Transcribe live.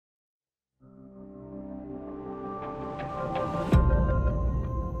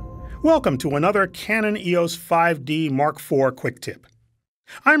Welcome to another Canon EOS 5D Mark IV quick tip.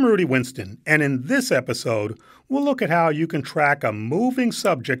 I'm Rudy Winston, and in this episode, we'll look at how you can track a moving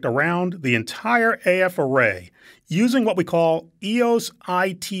subject around the entire AF array using what we call EOS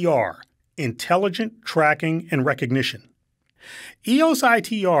iTR, Intelligent Tracking and Recognition. EOS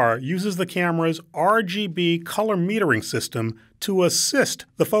iTR uses the camera's RGB color metering system to assist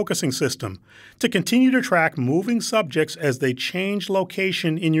the focusing system to continue to track moving subjects as they change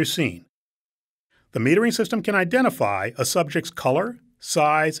location in your scene. The metering system can identify a subject's color,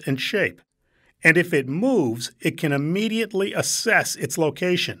 size, and shape, and if it moves, it can immediately assess its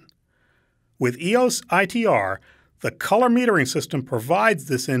location. With EOS iTR, the color metering system provides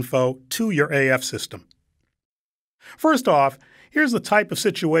this info to your AF system. First off, here's the type of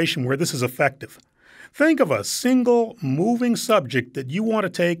situation where this is effective. Think of a single moving subject that you want to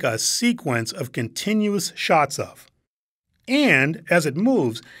take a sequence of continuous shots of. And as it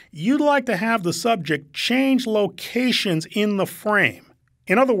moves, you'd like to have the subject change locations in the frame.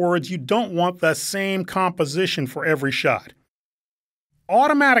 In other words, you don't want the same composition for every shot.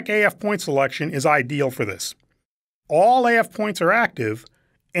 Automatic AF point selection is ideal for this. All AF points are active,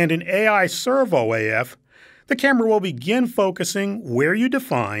 and in AI Servo AF, the camera will begin focusing where you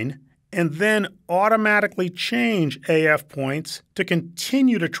define and then automatically change AF points to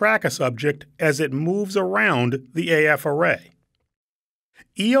continue to track a subject as it moves around the AF array.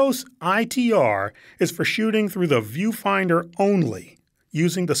 EOS iTR is for shooting through the viewfinder only,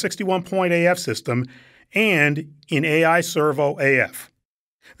 using the 61-point AF system and in AI Servo AF.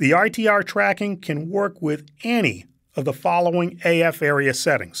 The iTR tracking can work with any of the following AF area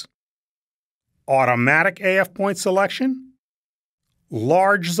settings: automatic AF point selection,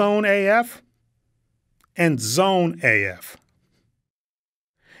 large zone AF, and zone AF.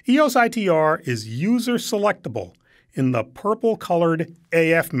 EOS iTR is user selectable in the purple-colored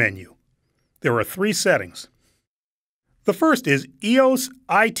AF menu. There are 3 settings. The first is EOS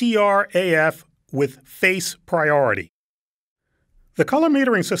iTR AF with face priority. The color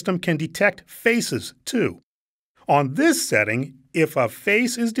metering system can detect faces too. On this setting, if a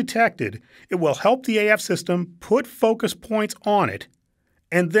face is detected, it will help the AF system put focus points on it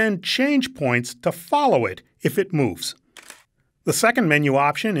and then change points to follow it if it moves. The second menu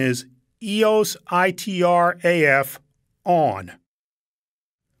option is EOS iTR AF on.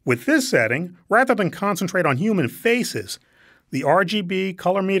 With this setting, rather than concentrate on human faces, the RGB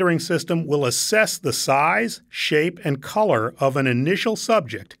color metering system will assess the size, shape, and color of an initial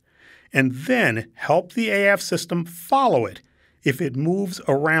subject and then help the AF system follow it if it moves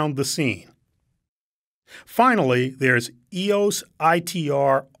around the scene. Finally, there's EOS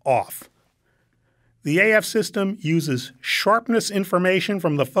iTR off. The AF system uses sharpness information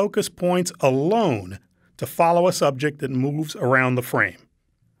from the focus points alone to follow a subject that moves around the frame.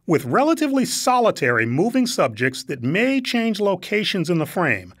 With relatively solitary moving subjects that may change locations in the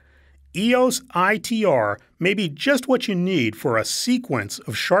frame, EOS iTR may be just what you need for a sequence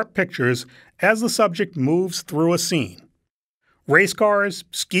of sharp pictures as the subject moves through a scene. Race cars,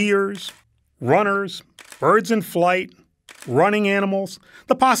 skiers, runners, birds in flight, running animals,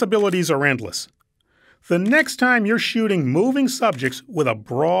 the possibilities are endless. The next time you're shooting moving subjects with a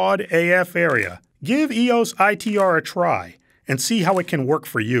broad AF area, give EOS iTR a try and see how it can work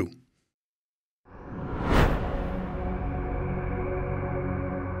for you.